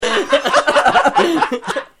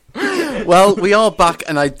Well, we are back,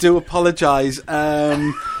 and I do apologise.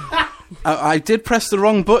 I did press the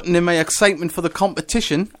wrong button in my excitement for the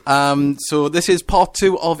competition. So this is part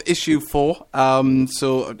 2 of issue 4.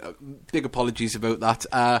 So big apologies about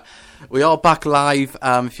that. We are back live.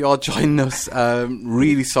 If you are joining us,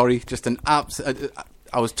 really sorry. Just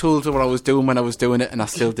I was told what I was doing when I was doing it, and I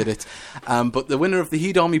still did it. But the winner of the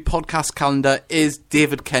Heed Army podcast calendar is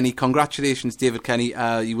David Kenny. Congratulations, David Kenny.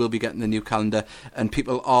 You will be getting the new calendar, and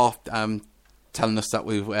people are telling us that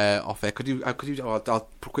we're off air. Could you? I'll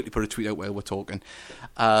quickly put a tweet out while we're talking.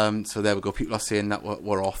 So there we go. People are saying that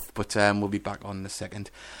we're off, but we'll be back on in a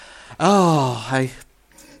second. Oh,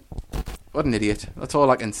 what an idiot. That's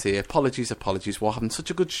all I can say. Apologies. We're having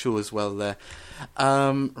such a good show as well there.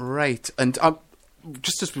 Right, and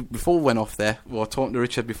just before we went off there, we were talking to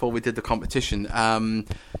Richard before we did the competition.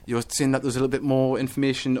 You were saying that there was a little bit more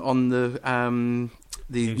information on the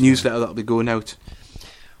newsletter that'll be going out.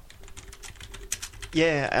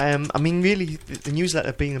 Yeah, I mean, really, the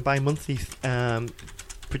newsletter being a bi-monthly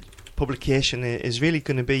publication is really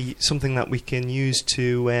going to be something that we can use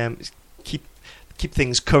to keep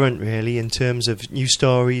things current, really, in terms of news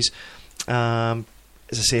stories,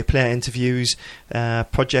 as I say, player interviews,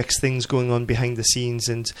 projects, things going on behind the scenes,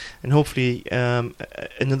 and hopefully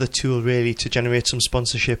another tool, really, to generate some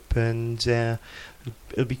sponsorship, and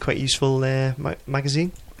it'll be quite useful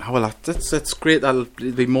magazine. Oh, well, that's great. There'll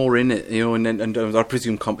be more in it, and I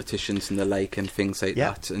presume competitions and the like and things like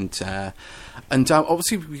that. And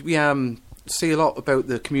obviously we see a lot about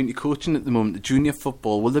the community coaching at the moment, the junior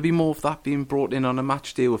football. Will there be more of that being brought in on a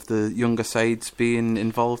match day with the younger sides being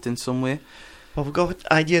involved in some way? Well, we've got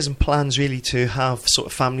ideas and plans really to have sort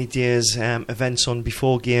of family days, events on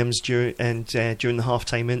before games during the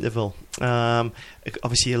half-time interval.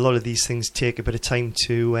 Obviously, a lot of these things take a bit of time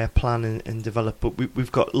to plan and develop, but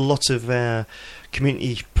we've got lots of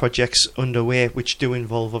community projects underway which do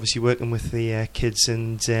involve obviously working with the kids,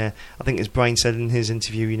 and I think, as Brian said in his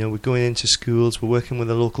interview, we're going into schools, we're working with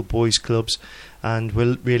the local boys clubs, and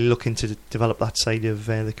we're really looking to develop that side of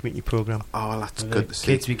the community programme. Oh, well, that's good to see.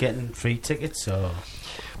 Kids be getting free tickets, or?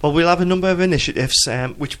 Well, we'll have a number of initiatives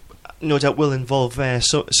which no doubt will involve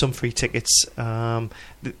some free tickets.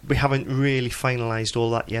 We haven't really finalised all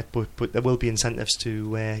that yet, but there will be incentives to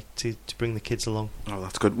bring the kids along. Oh,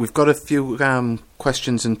 that's good. We've got a few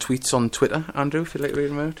questions and tweets on Twitter. Andrew, if you'd like to read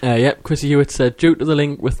them out. Yep, Chrissy Hewitt said, due to the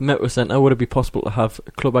link with Metro Centre, would it be possible to have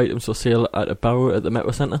club items for sale at a barrow at the Metro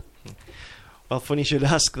Centre? Well, funny you should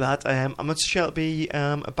ask that. I'm not sure it'll be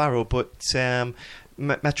a barrow, but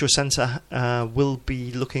Metro Centre will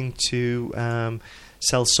be looking to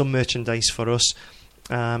sell some merchandise for us,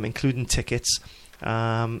 including tickets.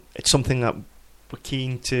 It's something that we're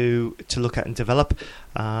keen to look at and develop,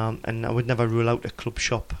 and I would never rule out a club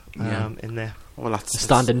shop in there. Well, that's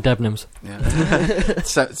stand in Debenhams. Yeah.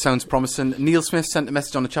 Sounds promising. Neil Smith sent a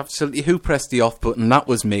message on the chat facility. Who pressed the off button? That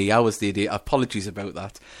was me. I was the idiot. Apologies about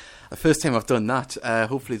that. The first time I've done that.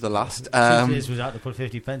 Hopefully the last. Tuesdays was out to put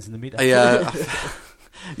 50 pence in the meter. Yeah.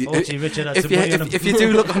 Richard, if you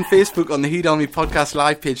do look on Facebook on the Heed Army podcast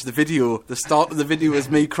live page, the start of the video is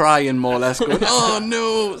me crying, more or less, going, oh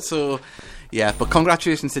no. So yeah, but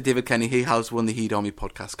congratulations to David Kenny. He has won the Heed Army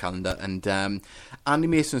podcast calendar. And Andy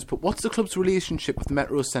Mason has put, what's the club's relationship with the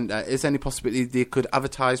Metro Centre? Is there any possibility they could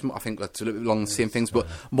advertise more? I think that's a little bit along the same things, but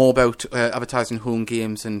more about advertising home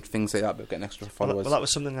games and things like that, about getting extra followers. Well, that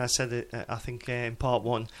was something I said, I think, in part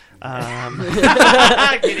 1. Oh,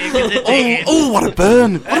 what a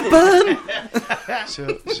burn! What a burn!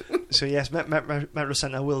 So yes, Metro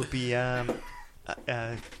Centre will be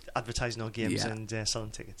advertising our games and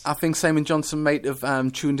selling tickets. I think Simon Johnson might have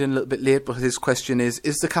tuned in a little bit late, but his question is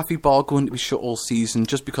the Cafe Bar going to be shut all season?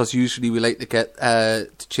 Just because usually we like to get to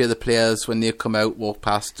cheer the players when they come out, walk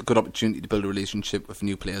past. A good opportunity to build a relationship with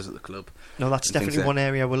new players at the club. No, that's definitely one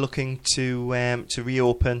area we're looking to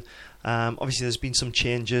reopen. Obviously there's been some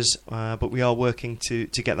changes, but we are working to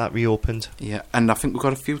get that reopened. Yeah, and I think we've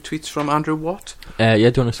got a few tweets from Andrew Watt. Do you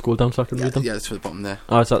want to scroll down so I can read them? Yeah, it's at the bottom there.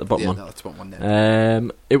 Oh, it's at the bottom one. Yeah, that's the bottom one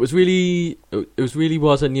there. It was really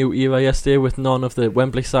a new era yesterday with none of the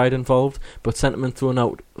Wembley side involved, but sentiment thrown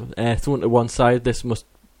to one side. This must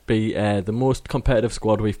be the most competitive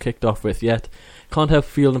squad we've kicked off with yet. Can't help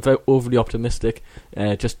feeling very overly optimistic.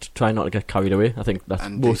 Just try not to get carried away. I think that's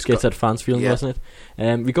most Gateshead fans feeling, wasn't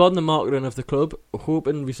it? Regarding the marketing of the club,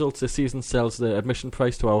 hoping results this season sells the admission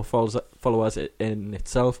price to our followers in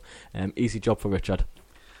itself. Easy job for Richard.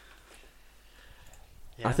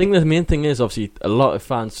 Yeah. I think the main thing is, obviously, a lot of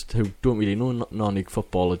fans who don't really know non-league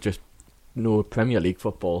football or just know Premier League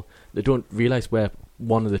football, they don't realise we're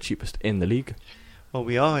one of the cheapest in the league. Well,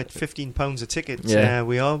 we are at £15 a ticket. Yeah.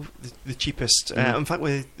 We are the cheapest. In fact,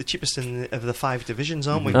 we're the cheapest of the 5 divisions,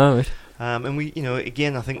 aren't we? Oh, right. And we,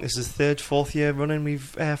 again, I think this is the 3rd, 4th year running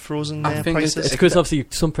we've frozen I think prices. It's because obviously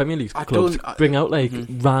some Premier League clubs bring out like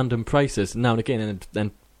random prices now and again, and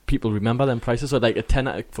then people remember them prices. So like a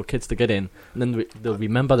tenner for kids to get in, and then they'll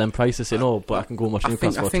remember them prices, saying, "Oh, but I can go and watch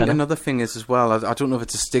Newcastle for a I think tenner." another thing is as well. I don't know if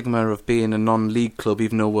it's a stigma of being a non-league club,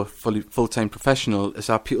 even though we're full-time professional. Is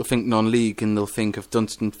that people think non-league and they'll think of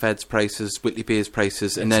Dunstan Fed's prices, Whitley Bay's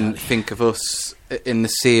prices, and then think of us in the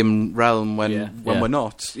same realm when we're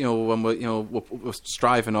not. When we're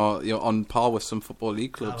striving or on par with some football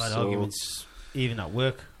league clubs. I've had arguments even at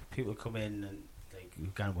work. People come in and we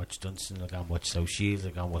go and watch Dunstan, we go and watch South Shields, we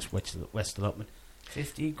go and watch West Allotment.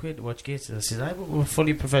 15 quid to watch Gates. I said, we're a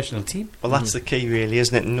fully professional team. Well, that's the key, really,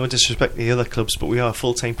 isn't it? And no disrespect to the other clubs, but we are a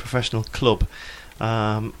full-time professional club.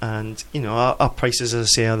 And, our prices, as I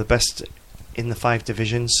say, are the best in the 5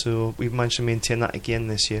 divisions, so we've managed to maintain that again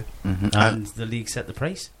this year. And the league set the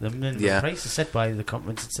price. The price is set by the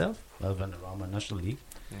conference itself, rather than the Rama National League.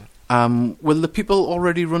 Will the people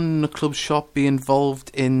already running the club shop be involved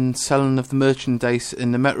in selling of the merchandise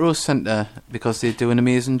in the Metro Centre because they do an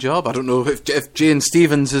amazing job? I don't know if Jane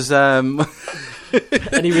Stevens is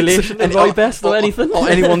any relation to Roy Best or anything, or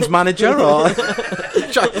anyone's manager, or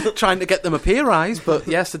trying to get them a pay rise. But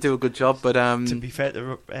yes, they do a good job. But to be fair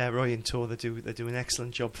to Roy and Tor, they do an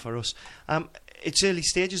excellent job for us. It's early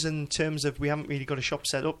stages in terms of we haven't really got a shop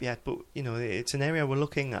set up yet, but it's an area we're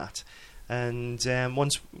looking at. And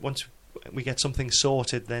once we get something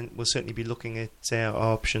sorted, then we'll certainly be looking at our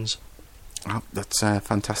options. Oh, that's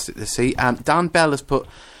fantastic to see. Dan Bell has put,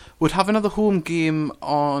 we have another home game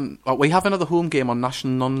on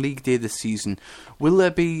National Non-League Day this season. Will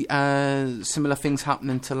there be similar things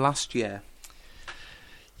happening to last year?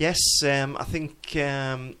 Yes, I think...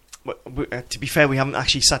 to be fair, we haven't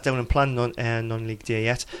actually sat down and planned on Non-League Day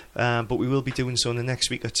yet, but we will be doing so in the next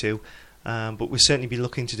week or two. But we'll certainly be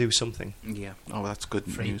looking to do something. Yeah. Oh, that's good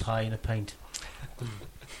Free news. pie and a pint.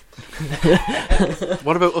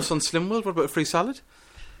 What about us on Slim World? What about a free salad?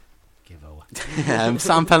 Give over.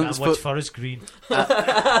 Sam Pellant's watch Forest Green.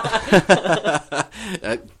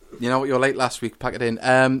 You know what, you're late last week. Pack it in.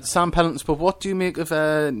 Sam Pellant's put, what do you make of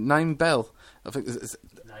Nine Bell? I think it's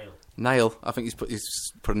Niall. I think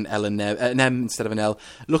he's put an L in there, an M instead of an L.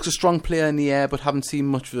 Looks a strong player in the air, but haven't seen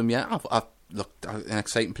much of him yet. I've looked an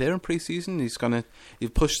exciting player in pre-season. He'll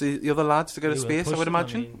push the other lads to get a space, I would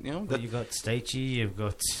imagine. You've got Stacey, you've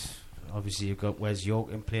got Wes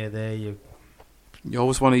York in play there. You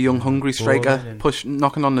always want a young, hungry striker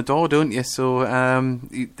knocking on the door, don't you? So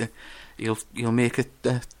he'll make it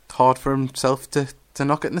hard for himself to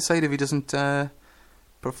knock it in the side if he doesn't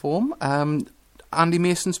perform. Andy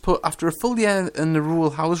Mason's put, after a full year in the role,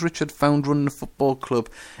 how has Richard found running a football club?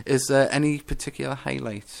 Is there any particular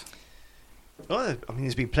highlights? Well, I mean,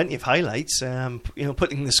 there's been plenty of highlights.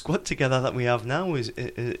 Putting the squad together that we have now is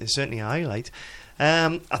certainly a highlight.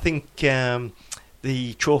 I think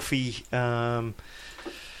the trophy, the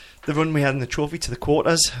run we had in the trophy to the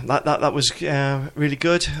quarters, that was really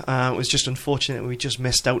good. It was just unfortunate we just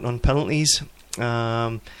missed out on penalties.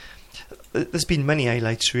 There's been many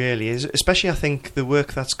highlights, really, especially I think the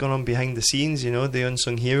work that's gone on behind the scenes, the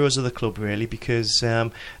unsung heroes of the club, really, because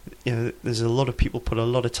there's a lot of people put a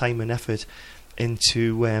lot of time and effort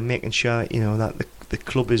into making sure that the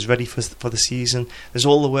club is ready for the season. There's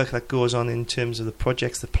all the work that goes on in terms of the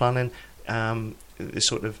projects, the planning, the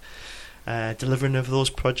sort of delivering of those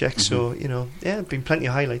projects. So been plenty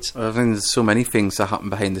of highlights. Well, I think there's so many things that happen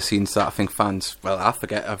behind the scenes that I think fans, I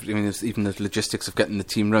forget. There's even the logistics of getting the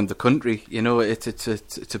team around the country.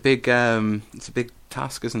 It's a big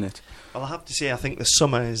task, isn't it? Well, I have to say, I think the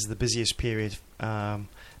summer is the busiest period,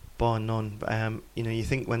 bar none. You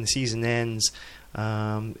think when the season ends,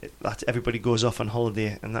 that everybody goes off on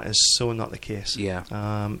holiday, and that is so not the case. Yeah.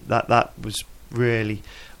 That was really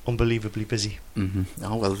unbelievably busy.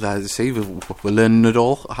 Oh, well, see, we're learning it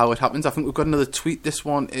all, how it happens. I think we've got another tweet. This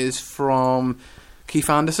one is from Keith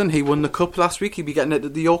Anderson. He won the cup last week. He'll be getting it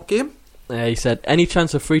at the York game. He said, any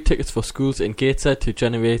chance of free tickets for schools in Gateshead to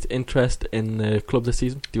generate interest in the club this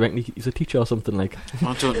season? Do you reckon he's a teacher or something like?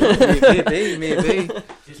 I don't know. Maybe.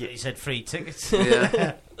 He said free tickets.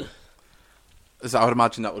 Yeah. I would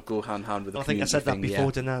imagine that would go hand in hand with the community thing. I think I said that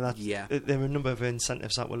before, didn't I? Yeah. There are a number of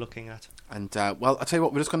incentives that we're looking at. And, I'll tell you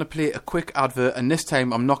what, we're just going to play a quick advert, and this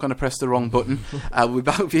time I'm not going to press the wrong button. We'll be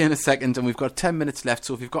back with you in a second, and we've got 10 minutes left,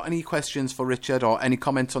 so if you've got any questions for Richard or any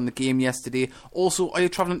comments on the game yesterday, also, are you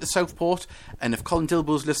travelling to Southport? And if Colin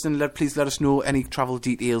Dilbo's listening, please let us know any travel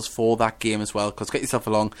details for that game as well, because get yourself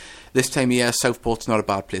along. This time of year, Southport's not a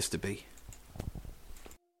bad place to be.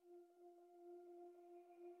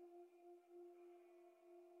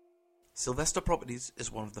 Sylvester Properties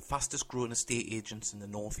is one of the fastest growing estate agents in the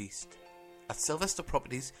Northeast. At Sylvester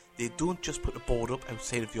Properties, they don't just put a board up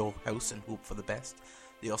outside of your house and hope for the best.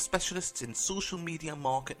 They are specialists in social media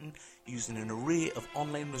marketing, using an array of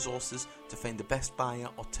online resources to find the best buyer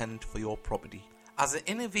or tenant for your property. As an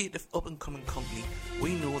innovative up-and-coming company,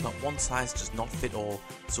 we know that one size does not fit all,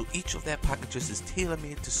 so each of their packages is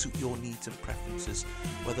tailor-made to suit your needs and preferences.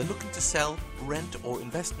 Whether looking to sell, rent or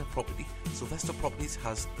invest in a property, Sylvester Properties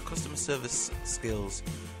has the customer service skills,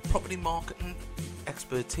 property marketing,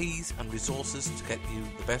 expertise and resources to get you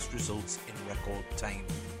the best results in record time.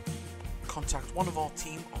 Contact one of our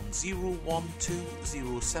team on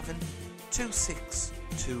 01207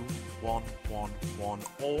 262111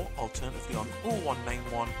 or alternatively on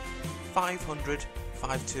 0191 500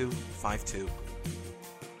 5252.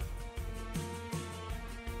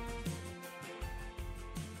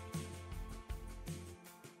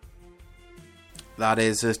 That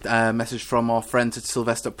is a message from our friends at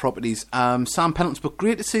Sylvester Properties. Sam Pendleton's book.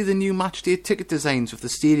 Great to see the new match day ticket designs with the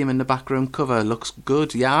stadium in the background cover. Looks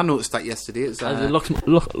good. Yeah, I noticed that yesterday. It looks a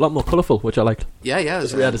lot more colourful, which I liked. Yeah.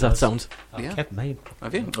 As weird as that sounds. I've kept mine.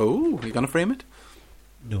 Have you? Oh, you going to frame it?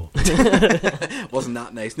 No. Wasn't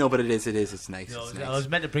that nice? No, but it is. It's nice. No, It's nice. I was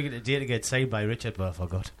meant to bring it today to get signed by Richard, but I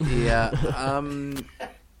forgot. Yeah.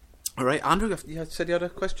 All right, Andrew, you said you had a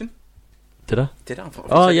question? Did I? Did I?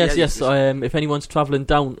 Oh, yes. If anyone's travelling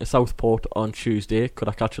down to Southport on Tuesday, could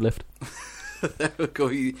I catch a lift? There we go.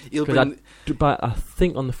 You'll bring... But I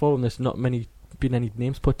think on the forum there's not been any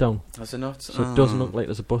names put down. Has it not? So it doesn't look like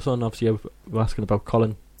there's a bus on. Obviously, we're asking about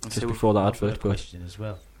Colin just before that advert goes. Question as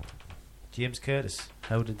well. James Curtis,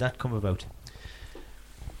 how did that come about?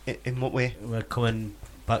 In what way? We're coming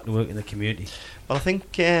back to work in the community. Well, I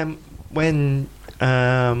think when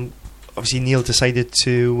obviously Neil decided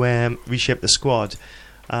to reshape the squad,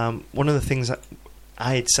 one of the things that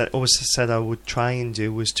I had always said I would try and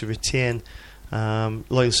do was to retain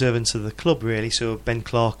loyal servants of the club, really. So Ben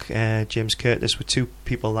Clark, James Curtis were two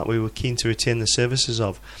people that we were keen to retain the services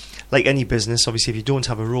of. Like any business, obviously, if you don't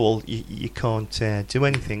have a role, you can't do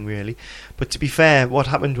anything, really. But to be fair, what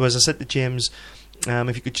happened was I said to James,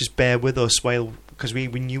 if you could just bear with us because we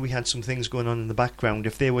knew we had some things going on in the background.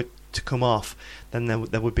 If they were to come off, then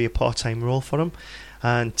there would be a part-time role for them.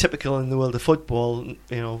 And typical in the world of football,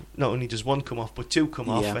 not only does one come off, but two come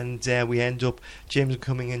off, and we end up James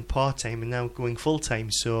coming in part-time and now going full-time.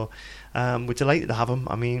 So we're delighted to have him.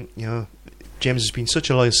 I mean, James has been such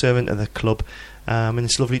a loyal servant of the club, and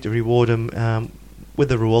it's lovely to reward him with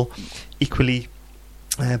the role. Equally,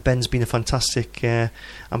 Ben's been a fantastic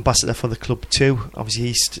ambassador for the club too. Obviously,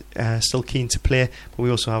 he's still keen to play, but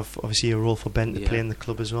we also have obviously a role for Ben to play in the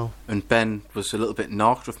club as well. And Ben was a little bit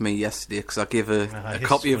knocked with me yesterday because I gave a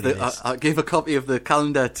copy of I gave a copy of the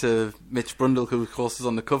calendar to Mitch Brundle, who of course is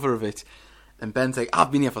on the cover of it. And Ben's like,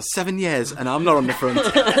 I've been here for 7 years and I'm not on the front.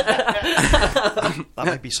 That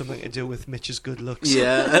might be something to do with Mitch's good looks.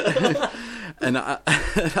 Yeah. And I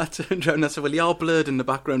turned around and I said, well, you're blurred in the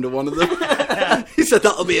background of one of them. He said,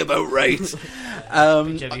 that'll be about right.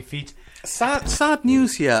 Feet. Sad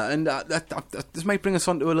news here, and this might bring us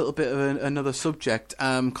on to a little bit of another subject.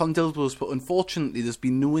 Colin Dillsboro's, but unfortunately there's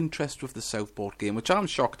been no interest with the Southport game, which I'm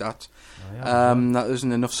shocked at. That there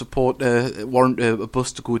isn't enough support to warrant a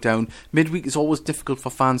bus to go down. Midweek is always difficult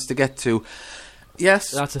for fans to get to.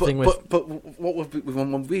 Yes, that's the but, thing with... but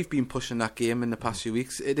what we've been pushing that game in the past few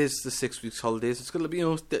weeks, it is the 6 weeks holidays. It's going to be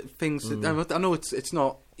things. I know it's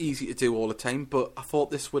not easy to do all the time, but I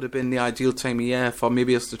thought this would have been the ideal time of year for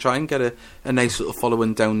maybe us to try and get a nice little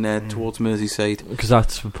following down there towards Merseyside. Because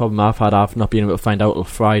that's the problem I've had. I've not been able to find out till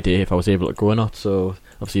Friday if I was able to go or not. So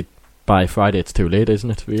obviously by Friday it's too late, isn't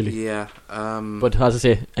it? Really? Yeah. But as I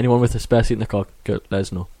say, anyone with a spare seat in the car, let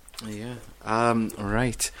us know. Yeah.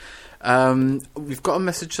 Right. We've got a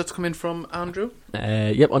message that's come in from Andrew.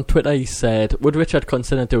 Yep, on Twitter he said, would Richard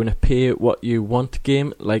consider doing a pay what you want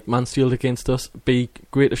game like Mansfield against us? Be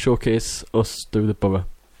great to showcase us through the borough.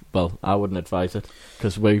 Well, I wouldn't advise it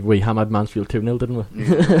because we hammered Mansfield 2-0, didn't we?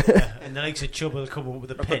 And the likes of Chubb will come up with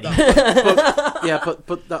a penny. but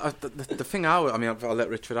the thing I'll let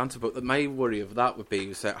Richard answer, but my worry of that would be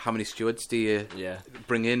is that how many stewards do you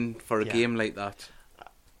bring in for a game like that?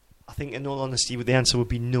 I think, in all honesty, the answer would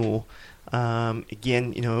be no.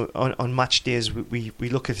 Again, on match days, we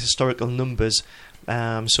look at historical numbers,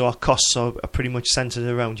 so our costs are pretty much centred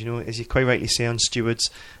around, as you quite rightly say, on stewards,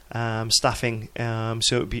 staffing.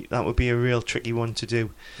 So that would be a real tricky one to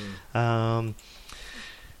do.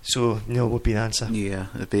 So no would be the answer. Yeah,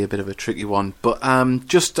 it'd be a bit of a tricky one, but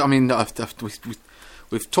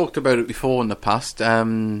we've talked about it before in the past.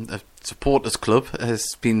 supporters club has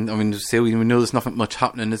been. I mean, we know there's nothing much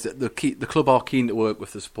happening. Is that the club are keen to work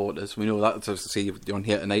with the supporters? We know that. So to see you're on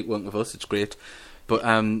here tonight working with us, it's great. But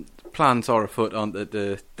plans are afoot on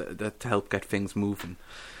to help get things moving.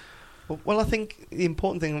 Well, I think the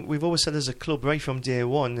important thing we've always said as a club right from day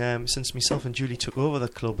one, since myself and Julie took over the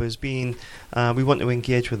club, has been we want to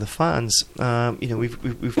engage with the fans.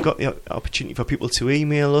 We've got the opportunity for people to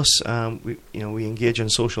email us. We engage on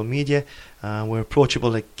social media. We're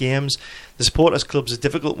approachable at games. The supporters club's a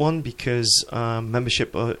difficult one because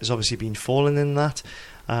membership has obviously been falling in that.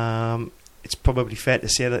 It's probably fair to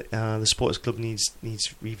say that the supporters club needs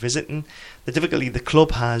revisiting. The difficulty the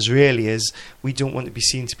club has really is we don't want to be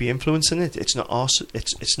seen to be influencing it. It's not ours.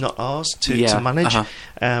 It's not ours to manage.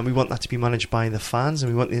 We want that to be managed by the fans,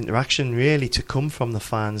 and we want the interaction really to come from the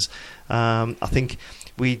fans. I think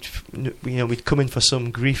we'd come in for some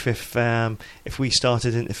grief if we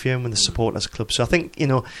started interfering with the supporters club. So I think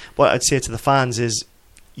what I'd say to the fans is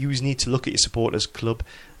you need to look at your supporters club,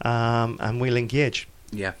 and we'll engage.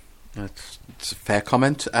 Yeah. It's a fair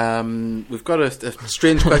comment. We've got a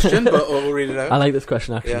strange question, but we'll read it out. I like this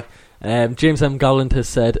question, actually. Yeah. James M. Galland has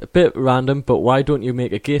said, a bit random, but why don't you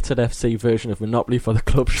make a Gateshead FC version of Monopoly for the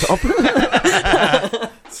club shop?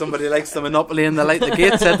 Somebody likes the Monopoly and they like the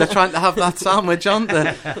Gateshead. They're trying to have that sandwich, aren't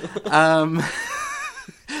they?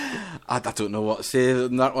 I don't know what to say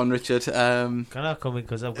on that one, Richard. Can I come in,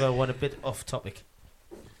 because I've got one a bit off topic.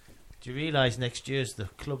 Do you realise next year's the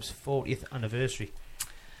club's 40th anniversary?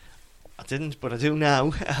 I didn't, but I do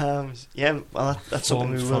now. That's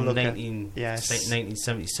something we will look at. Yes.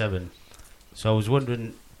 1977. So I was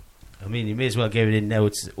wondering, I mean, you may as well get it in now.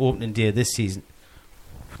 It's the opening day of this season.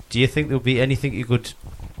 Do you think there'll be anything you could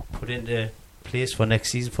put into place for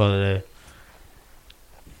next season for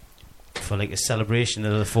like a celebration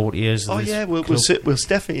of the 40 years? We'll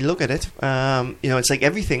definitely look at it. It's like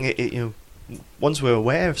everything. Once we're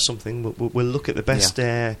aware of something, we'll look at the best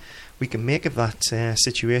we can make of that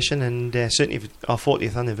situation, and certainly if our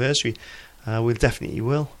 40th anniversary, we'll definitely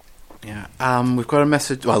will. Yeah, we've got a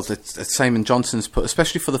message. Well, it's Simon Johnson's put,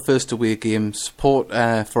 especially for the first away game. Support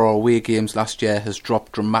for our away games last year has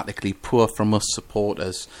dropped dramatically. Poor from us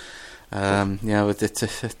supporters. I think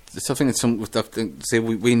it's something.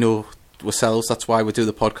 We know ourselves. That's why we do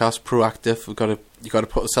the podcast. Proactive. You got to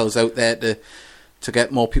put ourselves out there to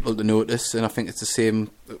get more people to notice, and I think it's the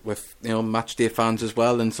same with match day fans as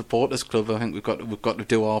well and supporters club. I think we've got to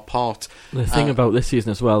do our part. The thing about this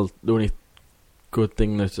season as well, the only good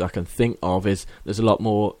thing that I can think of is there's a lot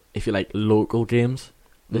more, if you like, local games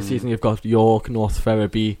this season. You've got York, North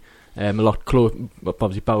Ferriby, a lot close.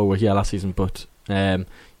 Obviously Barrow were here last season, but they're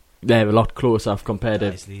a lot closer compared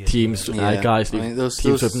to teams, guys. Teams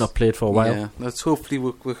who have not played for a while. Yeah, let's hopefully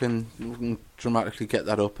we can dramatically get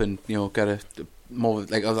that up and get a more,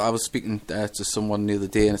 like I was speaking to someone the other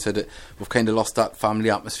day, and I said that we've kind of lost that family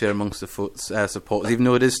atmosphere amongst the supporters, even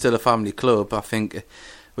though it is still a family club. I think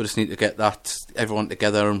we just need to get that everyone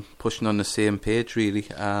together and pushing on the same page, really.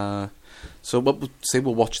 So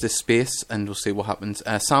we'll watch this space and we'll see what happens.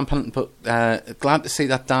 Sam Pendleton put, glad to see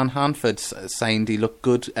that Dan Hanford signed. He looked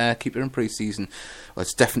good keeper in pre-season. Well,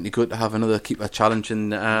 it's definitely good to have another keeper challenging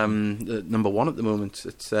number one at the moment.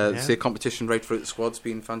 It's the competition right through the squad's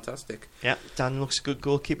been fantastic. Yeah, Dan looks a good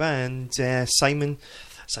goalkeeper, and Simon,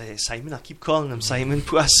 I keep calling him Simon.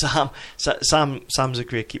 Poor Sam. Sam's a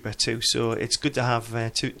great keeper too. So it's good to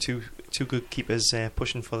have two good keepers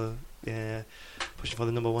pushing for the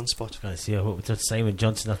number one spot. I see. I hope we touched Simon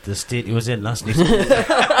Johnson after the state he was in last week.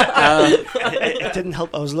 It didn't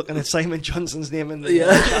help. I was looking at Simon Johnson's name in the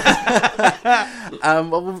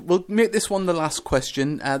we'll make this one the last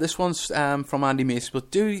question. This one's from Andy Mace.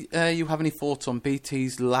 But do you have any thoughts on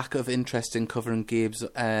BT's lack of interest in covering games?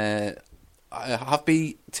 Have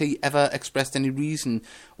BT ever expressed any reason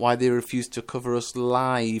why they refuse to cover us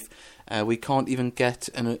live? We can't even get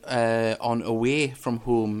on away from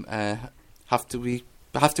home. Have to be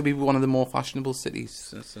one of the more fashionable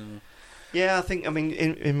cities. So. Yeah, I think. I mean,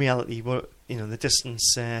 in reality, the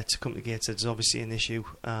distance to come to Gateshead is obviously an issue.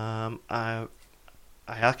 I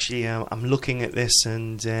actually I'm looking at this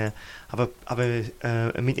and have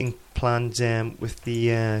a meeting planned with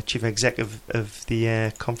the chief executive of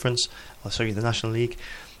the conference. The National League.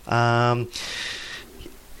 I'm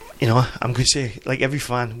going to say, like every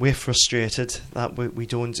fan, we're frustrated that we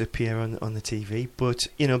don't appear on the TV. But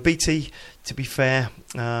BT, to be fair,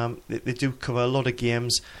 they do cover a lot of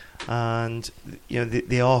games, and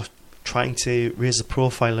they are trying to raise the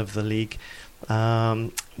profile of the league.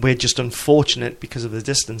 We're just unfortunate because of the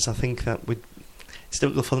distance. I think that it's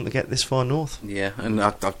difficult for them to get this far north. Yeah, and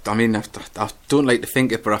I mean, I don't like to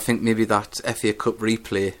think it, but I think maybe that FA Cup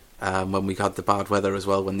replay when we had the bad weather as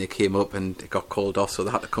well, when they came up and it got called off, so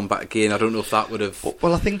they had to come back again. I don't know if that would have...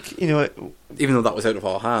 Well, I think, even though that was out of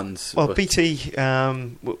our hands. Well, BT,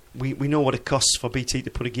 we know what it costs for BT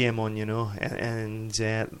to put a game on,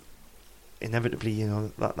 and inevitably,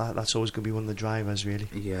 that's always going to be one of the drivers, really.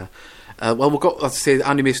 Yeah. Well, we've got, let's say,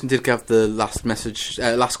 Andy Mason did give the last message,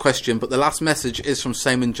 last question, but the last message is from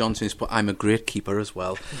Simon Johnson, who's put, I'm a great keeper as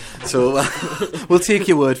well. So we'll take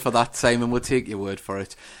your word for that, Simon. We'll take your word for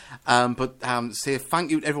it. But say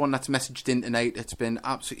thank you to everyone that's messaged in tonight. It's been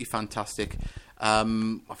absolutely fantastic. I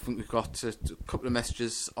think we've got a couple of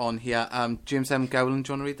messages on here. James M. Gowland,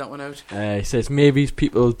 do you want to read that one out? He says, maybe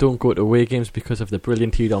people don't go to away games because of the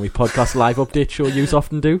brilliant Heat Army podcast live update show you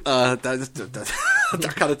often do. I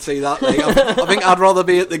can't see that. Like, I think I'd rather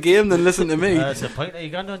be at the game than listen to me. That's the point. Are you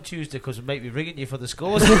going on Tuesday because we might be ringing you for the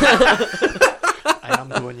scores? I am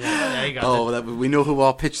going, we know who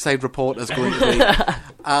our pitch side reporter is going to be.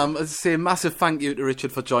 As I say, massive thank you to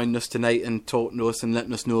Richard for joining us tonight and talking to us and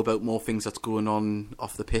letting us know about more things that's going on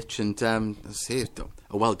off the pitch. And as I say,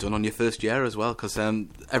 well done on your first year as well, because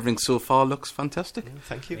everything so far looks fantastic. Yeah,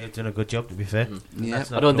 thank you. You've done a good job, to be fair. Yeah.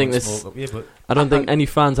 I don't think any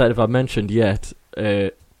fans I'd have mentioned yet.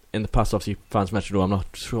 In the past, obviously, fans mentioned, I'm not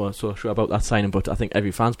so sure about that signing, but I think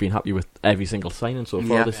every fan's been happy with every single signing so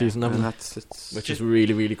far this season, which is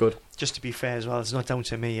really, really good. Just to be fair as well, it's not down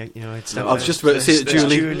to me, it's down I was just about to say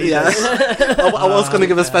Julie. Yeah. I was going to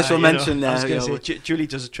give a special mention there. I was going to say, Julie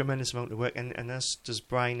does a tremendous amount of work, and as does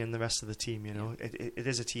Brian and the rest of the team, It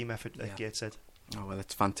is a team effort, like Gate said. Oh, well,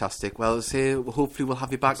 it's fantastic. Well, I'll say, hopefully we'll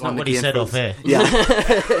have you back on again. Not what he said off air. Yeah.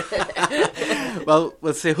 Well,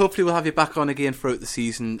 we'll say hopefully we'll have you back on again throughout the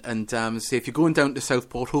season. And say if you're going down to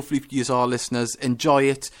Southport, hopefully you, our listeners, enjoy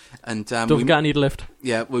it. And don't forget I need a lift.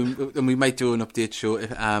 Yeah, we might do an update show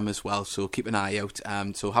as well. So keep an eye out.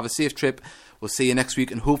 So have a safe trip. We'll see you next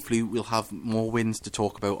week, and hopefully we'll have more wins to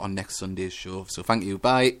talk about on next Sunday's show. So thank you.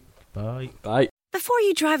 Bye. Bye. Bye. Before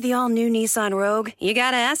you drive the all-new Nissan Rogue, you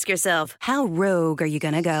gotta ask yourself, how rogue are you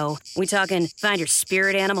gonna go? We talking find your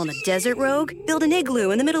spirit animal in the desert rogue? Build an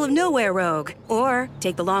igloo in the middle of nowhere rogue? Or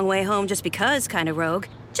take the long way home just because kind of rogue?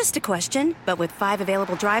 Just a question, but with 5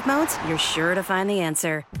 available drive modes, you're sure to find the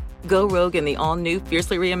answer. Go rogue in the all-new,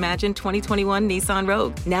 fiercely reimagined 2021 Nissan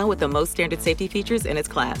Rogue, now with the most standard safety features in its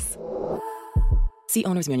class. See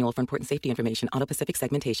Owner's Manual for important safety information. Auto Pacific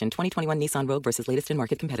segmentation. 2021 Nissan Rogue versus latest in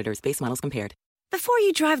market competitors. Base models compared. Before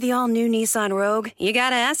you drive the all-new Nissan Rogue, you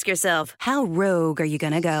gotta ask yourself, how rogue are you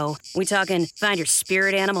gonna go? We talking find your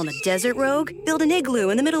spirit animal in the desert rogue? Build an igloo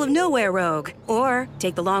in the middle of nowhere rogue? Or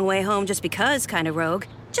take the long way home just because kind of rogue?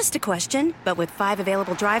 Just a question, but with 5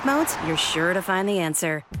 available drive modes, you're sure to find the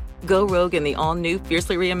answer. Go rogue in the all-new,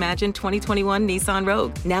 fiercely reimagined 2021 Nissan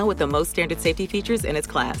Rogue, now with the most standard safety features in its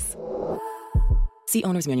class. See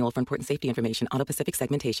Owner's Manual for important safety information. Auto Pacific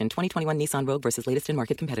segmentation. 2021 Nissan Rogue versus latest in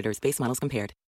market competitors. Base models compared.